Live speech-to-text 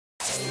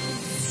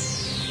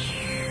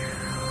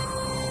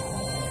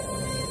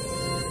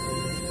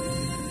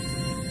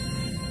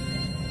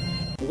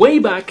Way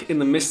back in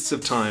the mists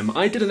of time,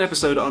 I did an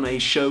episode on a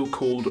show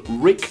called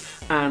Rick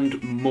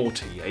and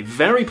Morty, a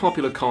very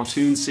popular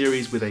cartoon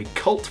series with a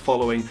cult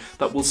following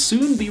that will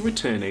soon be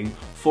returning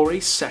for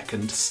a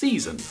second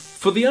season.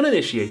 For the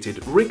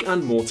uninitiated, Rick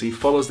and Morty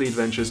follows the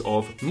adventures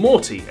of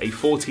Morty, a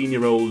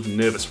 14-year-old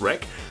nervous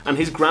wreck, and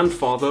his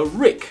grandfather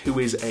Rick, who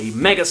is a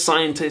mega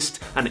scientist,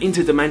 an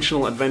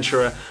interdimensional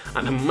adventurer,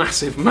 and a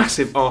massive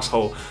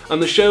arsehole.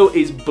 And the show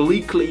is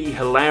bleakly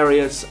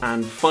hilarious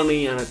and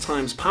funny and at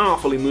times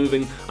powerfully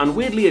moving and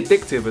weirdly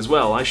addictive as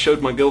well. I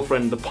showed my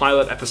girlfriend the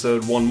pilot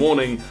episode one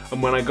morning,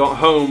 and when I got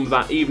home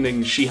that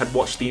evening she had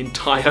watched the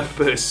entire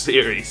first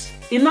series.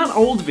 In that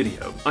old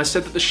video, I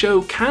said that the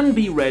show can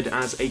be read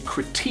as a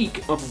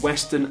critique of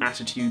Western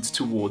attitudes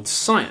towards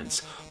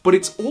science, but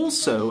it's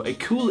also a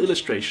cool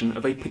illustration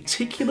of a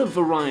particular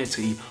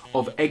variety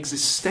of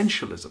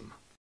existentialism.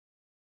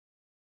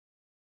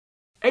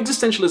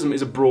 Existentialism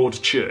is a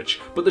broad church,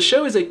 but the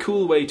show is a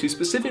cool way to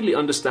specifically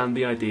understand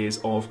the ideas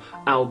of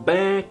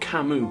Albert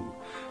Camus.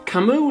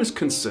 Camus was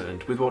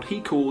concerned with what he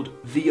called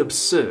the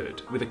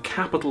absurd, with a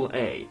capital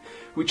A,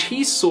 which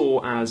he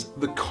saw as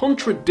the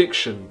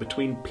contradiction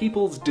between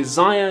people's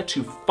desire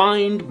to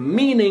find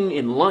meaning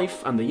in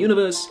life and the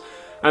universe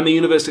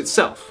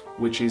itself,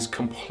 which is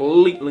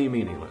completely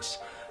meaningless.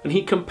 And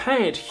he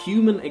compared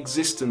human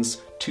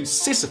existence to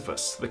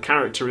Sisyphus, the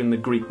character in the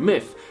Greek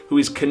myth, who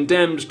is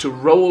condemned to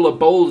roll a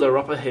boulder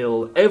up a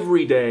hill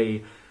every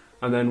day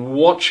and then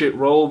watch it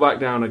roll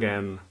back down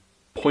again,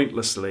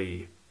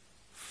 pointlessly,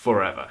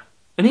 forever.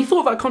 And he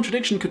thought that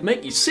contradiction could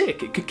make you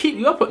sick. It could keep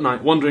you up at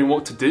night wondering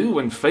what to do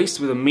when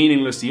faced with a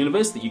meaningless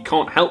universe that you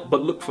can't help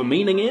but look for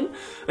meaning in.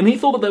 And he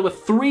thought that there were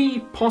three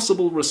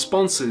possible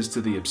responses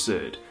to the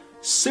absurd: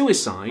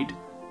 suicide,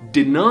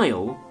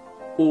 denial,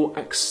 or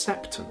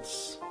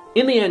acceptance.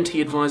 In the end,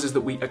 he advises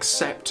that we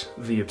accept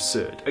the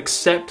absurd,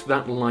 accept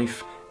that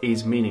life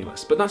is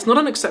meaningless. But that's not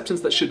an acceptance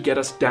that should get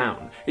us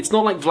down. It's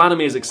not like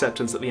Vladimir's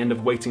acceptance at the end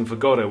of Waiting for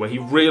Godot, where he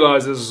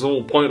realises it's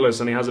all pointless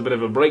and he has a bit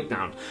of a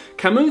breakdown.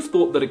 Camus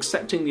thought that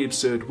accepting the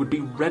absurd would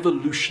be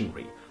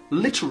revolutionary,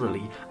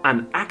 literally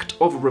an act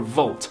of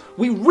revolt.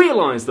 We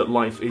realise that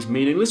life is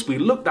meaningless, we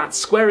look that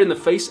square in the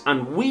face,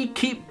 and we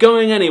keep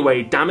going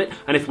anyway, damn it,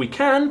 and if we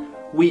can,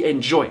 we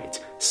enjoy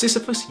it.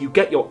 Sisyphus, you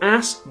get your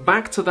ass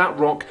back to that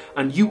rock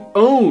and you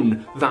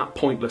own that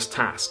pointless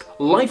task.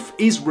 Life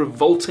is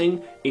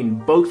revolting in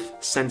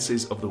both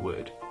senses of the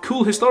word.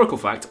 Cool historical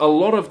fact, a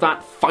lot of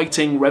that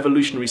fighting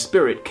revolutionary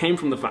spirit came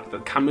from the fact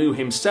that Camus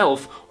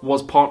himself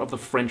was part of the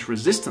French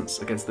resistance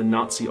against the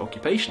Nazi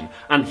occupation,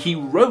 and he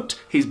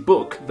wrote his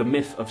book, The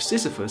Myth of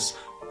Sisyphus,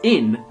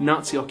 in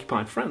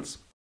Nazi-occupied France.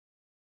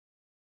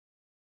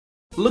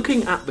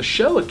 Looking at the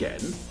show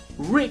again,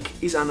 Rick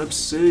is an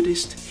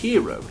absurdist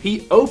hero.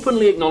 He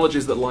openly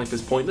acknowledges that life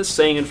is pointless,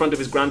 saying in front of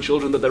his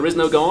grandchildren that there is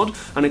no God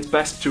and it's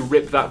best to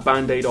rip that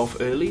band-aid off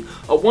early.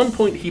 At one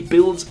point he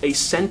builds a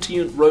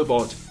sentient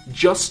robot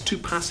just to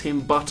pass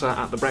him butter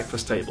at the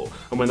breakfast table,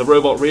 and when the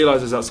robot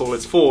realises that's all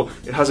it's for,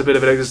 it has a bit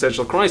of an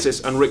existential crisis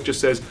and Rick just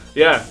says,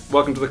 "Yeah,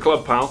 welcome to the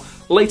club, pal."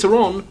 Later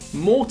on,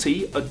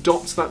 Morty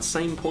adopts that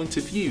same point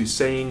of view,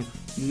 saying,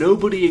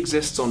 "Nobody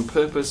exists on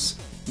purpose,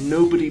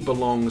 nobody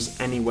belongs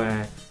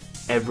anywhere,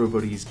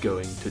 everybody's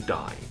going to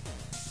die."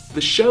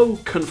 The show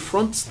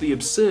confronts the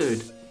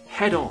absurd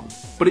head on,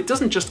 but it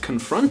doesn't just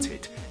confront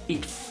it,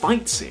 it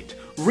fights it.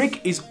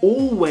 Rick is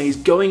always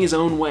going his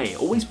own way,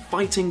 always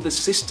fighting the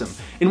system.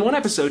 In one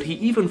episode, he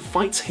even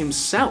fights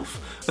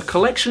himself. A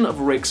collection of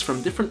Ricks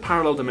from different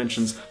parallel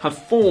dimensions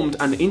have formed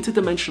an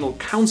interdimensional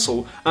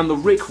council, and the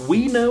Rick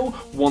we know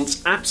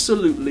wants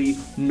absolutely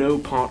no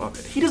part of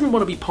it. He doesn't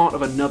want to be part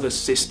of another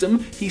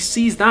system. He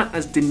sees that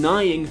as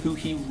denying who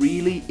he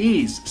really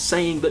is,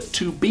 saying that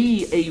to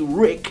be a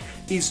Rick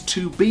is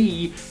to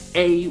be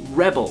a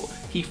rebel.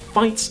 He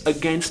fights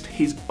against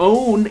his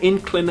own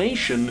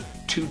inclination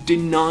to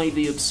deny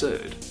the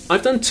absurd.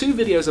 I've done 2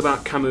 videos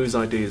about Camus'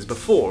 ideas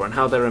before and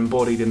how they're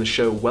embodied in the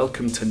show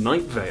Welcome to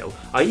Night Vale.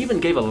 I even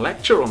gave a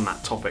lecture on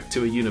that topic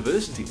to a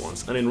university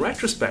once, and in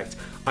retrospect,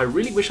 I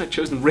really wish I'd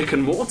chosen Rick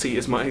and Morty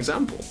as my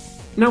example.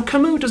 Now,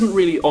 Camus doesn't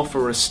really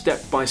offer a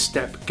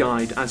step-by-step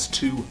guide as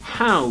to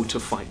how to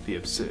fight the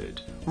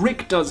absurd.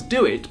 Rick does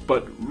do it,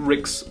 but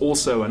Rick's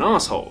also an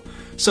arsehole.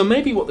 So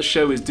maybe what the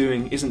show is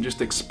doing isn't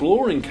just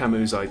exploring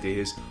Camus'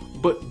 ideas,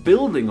 but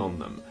building on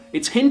them.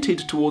 It's hinted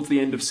towards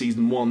the end of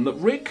season 1 that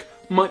Rick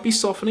might be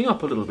softening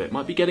up a little bit,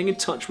 might be getting in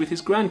touch with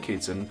his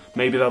grandkids, and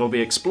maybe that'll be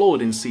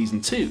explored in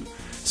season 2.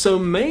 So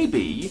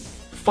maybe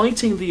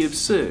fighting the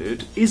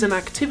absurd is an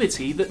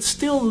activity that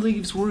still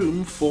leaves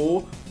room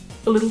for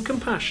a little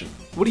compassion.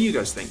 What do you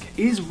guys think?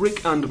 Is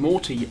Rick and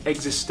Morty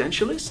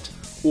existentialist?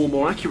 Or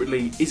more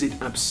accurately, is it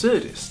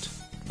absurdist?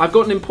 I've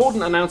got an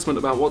important announcement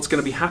about what's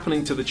going to be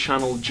happening to the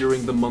channel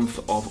during the month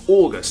of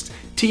August.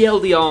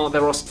 TLDR,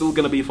 there are still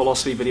going to be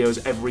philosophy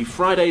videos every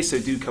Friday, so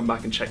do come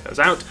back and check those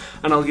out,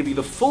 and I'll give you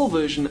the full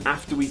version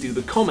after we do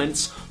the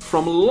comments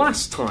from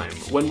last time,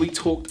 when we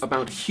talked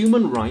about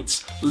human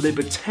rights,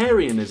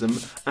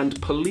 libertarianism,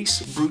 and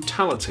police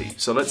brutality.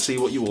 So let's see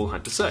what you all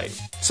had to say.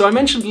 So I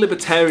mentioned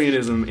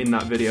libertarianism in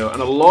that video,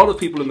 and a lot of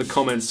people in the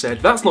comments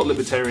said, that's not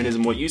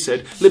libertarianism what you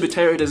said,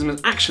 libertarianism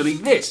is actually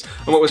this.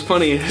 And what was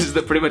funny is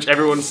that pretty much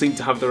everyone seemed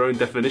to have their own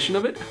definition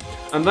of it,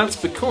 and that's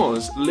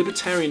because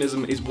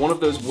libertarianism is one of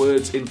those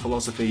words in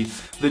philosophy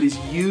that is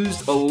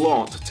used a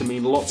lot to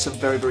mean lots of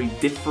very, very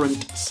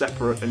different,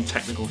 separate, and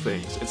technical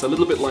things. It's a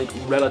little bit like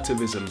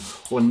relativism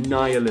or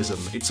nihilism.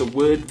 It's a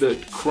word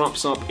that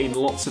crops up in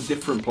lots of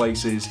different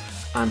places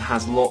and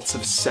has lots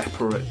of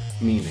separate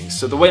meanings.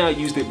 So the way I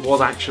used it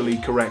was actually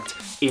correct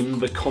in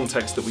the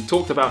context that we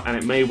talked about, and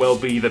it may well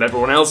be that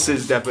everyone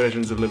else's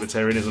definitions of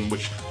libertarianism,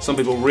 which some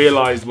people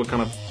realised were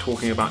kind of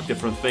talking about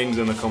different things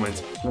in the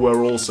comments,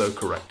 were also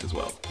correct as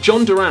well.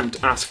 John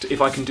Durant asked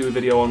if I can do a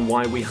video on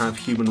why we have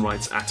human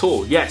rights at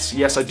all.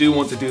 Yes, I do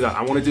want to do that.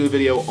 I want to do a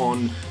video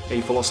on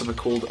a philosopher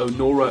called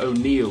Honora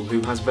O'Neill,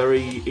 who has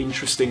very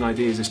interesting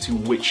ideas as to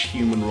which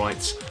human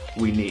rights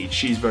we need.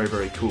 She's very,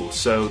 very cool.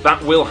 So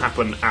that will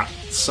happen at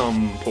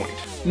some point.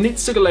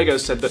 Nitsugalego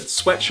said that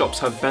sweatshops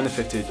have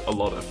benefited a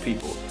lot of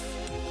people.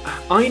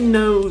 I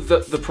know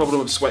that the problem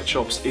of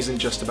sweatshops isn't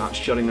just about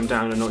shutting them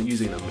down and not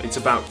using them. It's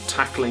about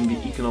tackling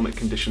the economic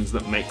conditions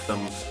that make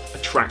them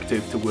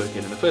attractive to work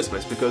in the first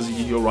place. Because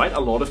you're right, a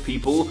lot of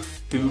people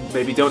who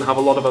maybe don't have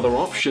a lot of other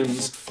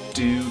options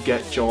do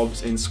get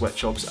jobs in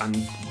sweatshops,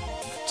 and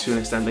to an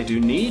extent they do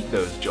need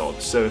those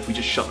jobs. So if we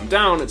just shut them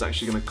down, it's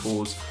actually going to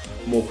cause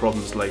more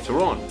problems later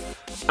on.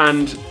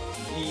 And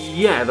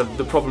yeah,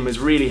 the problem is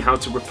really how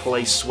to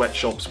replace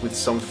sweatshops with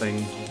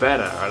something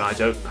better, and I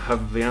don't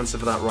have the answer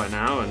for that right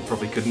now, and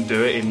probably couldn't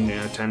do it in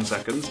 10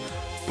 seconds.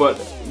 But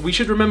we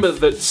should remember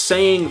that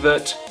saying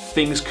that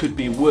things could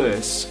be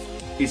worse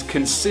is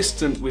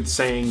consistent with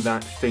saying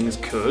that things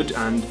could,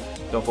 and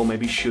therefore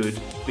maybe should,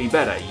 be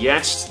better.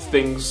 Yes,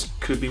 things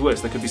could be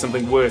worse. There could be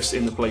something worse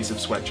in the place of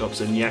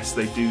sweatshops, and yes,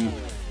 they do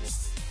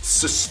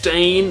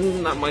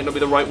sustain, that might not be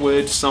the right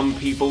word, some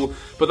people,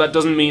 but that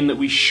doesn't mean that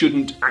we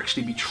shouldn't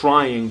actually be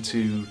trying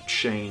to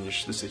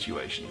change the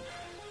situation.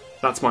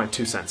 That's my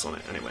 2 cents on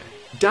it, anyway.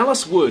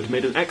 Dallas Wood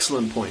made an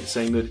excellent point,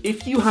 saying that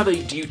if you have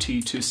a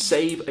duty to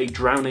save a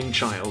drowning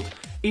child,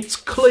 it's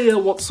clear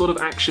what sort of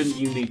action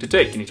you need to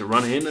take. You need to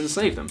run in and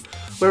save them.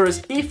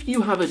 Whereas if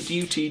you have a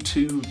duty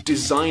to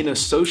design a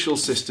social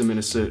system in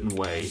a certain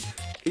way,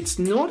 it's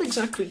not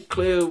exactly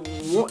clear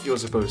what you're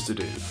supposed to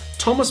do.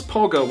 Thomas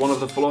Pogge, one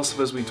of the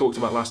philosophers we talked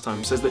about last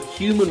time, says that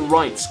human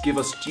rights give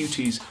us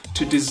duties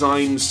to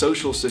design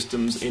social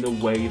systems in a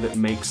way that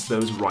makes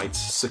those rights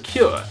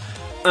secure.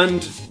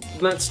 And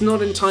that's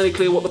not entirely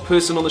clear what the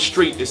person on the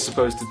street is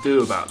supposed to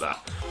do about that.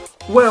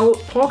 Well,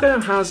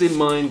 Pogge has in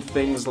mind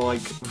things like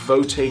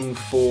voting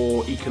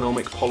for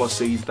economic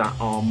policies that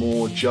are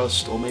more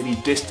just, or maybe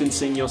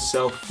distancing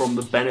yourself from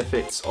the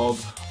benefits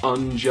of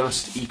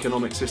unjust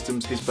economic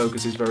systems. His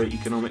focus is very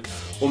economic.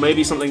 Or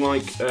maybe something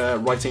like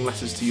writing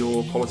letters to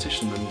your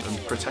politician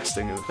and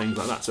protesting and things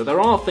like that. So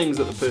there are things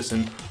that the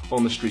person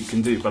on the street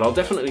can do, but I'll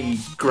definitely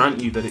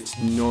grant you that it's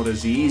not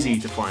as easy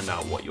to find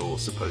out what you're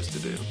supposed to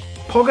do.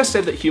 Pogge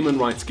said that human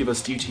rights give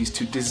us duties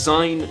to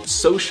design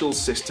social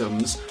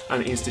systems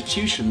and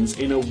institutions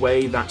in a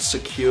way that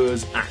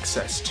secures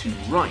access to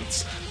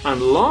rights. And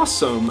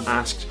Larsom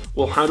asked,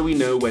 well, how do we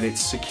know when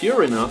it's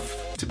secure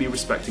enough to be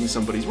respecting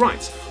somebody's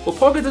rights? Well,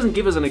 Pogge doesn't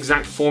give us an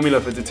exact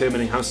formula for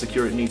determining how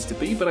secure it needs to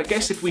be, but I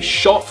guess if we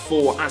shot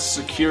for as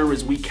secure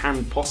as we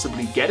can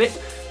possibly get it,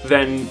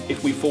 then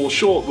if we fall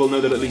short, we'll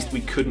know that at least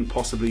we couldn't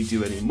possibly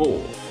do any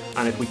more.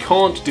 And if we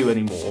can't do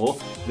any more,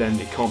 then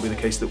it can't be the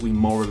case that we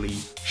morally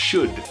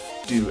should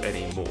do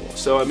any more.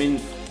 So, I mean,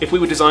 if we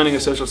were designing a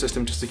social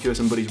system to secure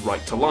somebody's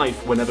right to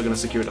life, we're never going to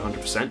secure it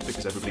 100%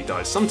 because everybody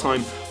dies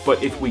sometime,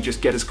 but if we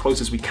just get as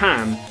close as we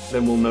can,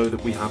 then we'll know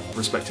that we have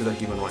respected our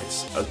human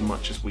rights as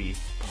much as we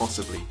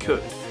possibly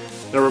could.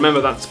 Now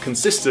remember, that's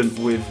consistent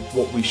with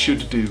what we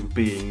should do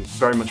being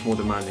very much more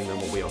demanding than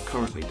what we are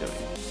currently doing.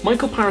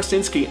 Michael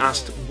Parasinsky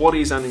asked, what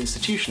is an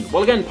institution?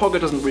 Well, again, Pogge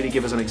doesn't really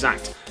give us an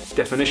exact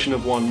definition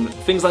of one.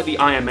 Things like the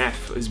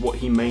IMF is what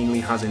he mainly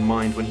has in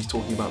mind when he's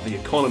talking about the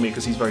economy,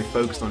 because he's very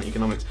focused on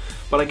economics.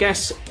 But I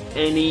guess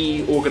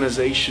any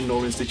organisation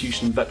or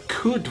institution that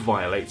could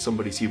violate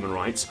somebody's human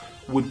rights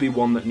would be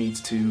one that needs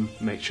to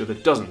make sure that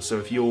it doesn't. So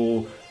if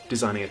you're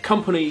designing a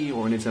company,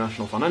 or an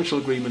international financial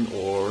agreement,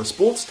 or a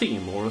sports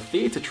team, or a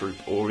theatre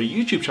troupe, or a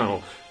YouTube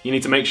channel, you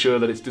need to make sure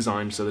that it's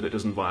designed so that it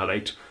doesn't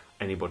violate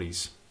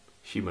anybody's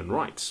human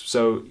rights.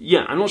 So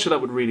yeah, I'm not sure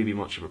that would really be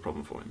much of a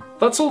problem for him.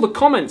 That's all the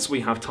comments we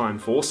have time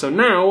for, so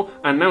now,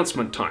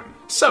 announcement time.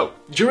 So,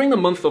 during the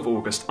month of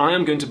August, I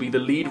am going to be the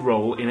lead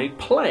role in a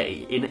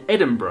play in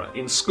Edinburgh,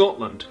 in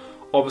Scotland.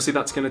 Obviously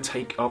that's going to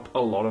take up a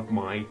lot of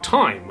my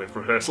time with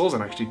rehearsals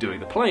and actually doing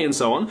the play and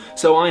so on,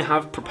 so I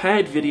have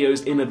prepared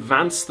videos in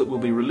advance that will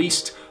be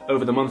released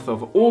over the month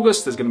of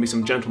August. There's going to be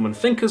some gentleman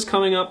thinkers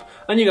coming up,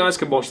 and you guys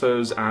can watch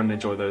those and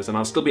enjoy those. And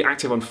I'll still be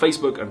active on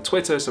Facebook and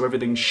Twitter, so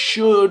everything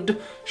should,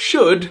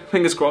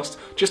 fingers crossed,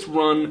 just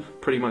run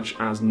pretty much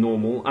as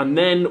normal. And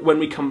then when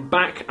we come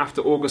back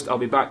after August, I'll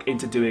be back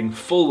into doing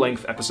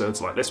full-length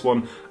episodes like this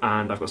one,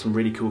 and I've got some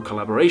really cool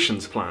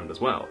collaborations planned as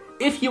well.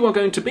 If you are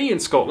going to be in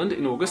Scotland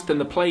in August, then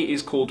the play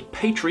is called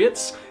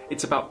Patriots.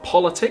 It's about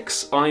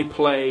politics. I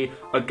play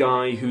a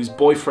guy whose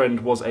boyfriend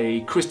was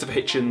a Christopher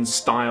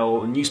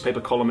Hitchens-style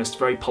newspaper columnist,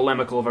 very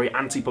polemical, very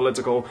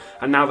anti-political,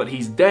 and now that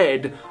he's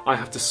dead, I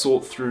have to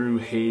sort through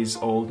his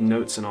old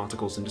notes and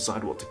articles and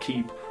decide what to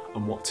keep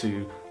and what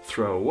to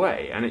throw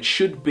away. And it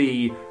should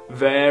be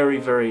very,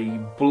 very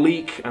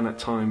bleak and at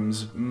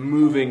times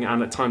moving,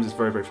 and at times it's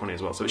very, very funny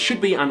as well. So it should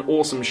be an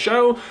awesome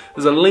show.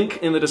 There's a link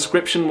in the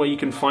description where you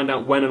can find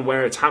out when and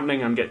where it's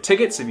happening and get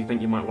tickets if you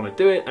think you might want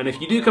to do it. And if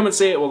you do come and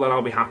see it, well then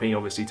I'll be happy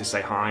obviously to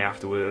say hi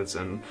afterwards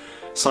and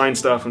sign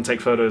stuff and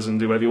take photos and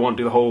do whatever you want,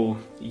 do the whole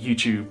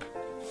YouTube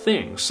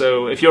thing.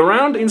 So if you're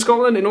around in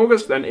Scotland in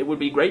August, then it would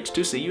be great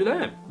to see you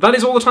there. That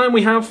is all the time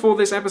we have for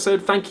this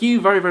episode. Thank you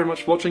very, very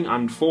much for watching,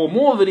 and for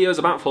more videos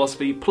about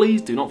philosophy,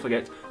 please do not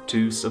forget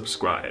to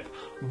subscribe.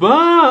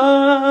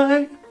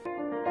 Bye!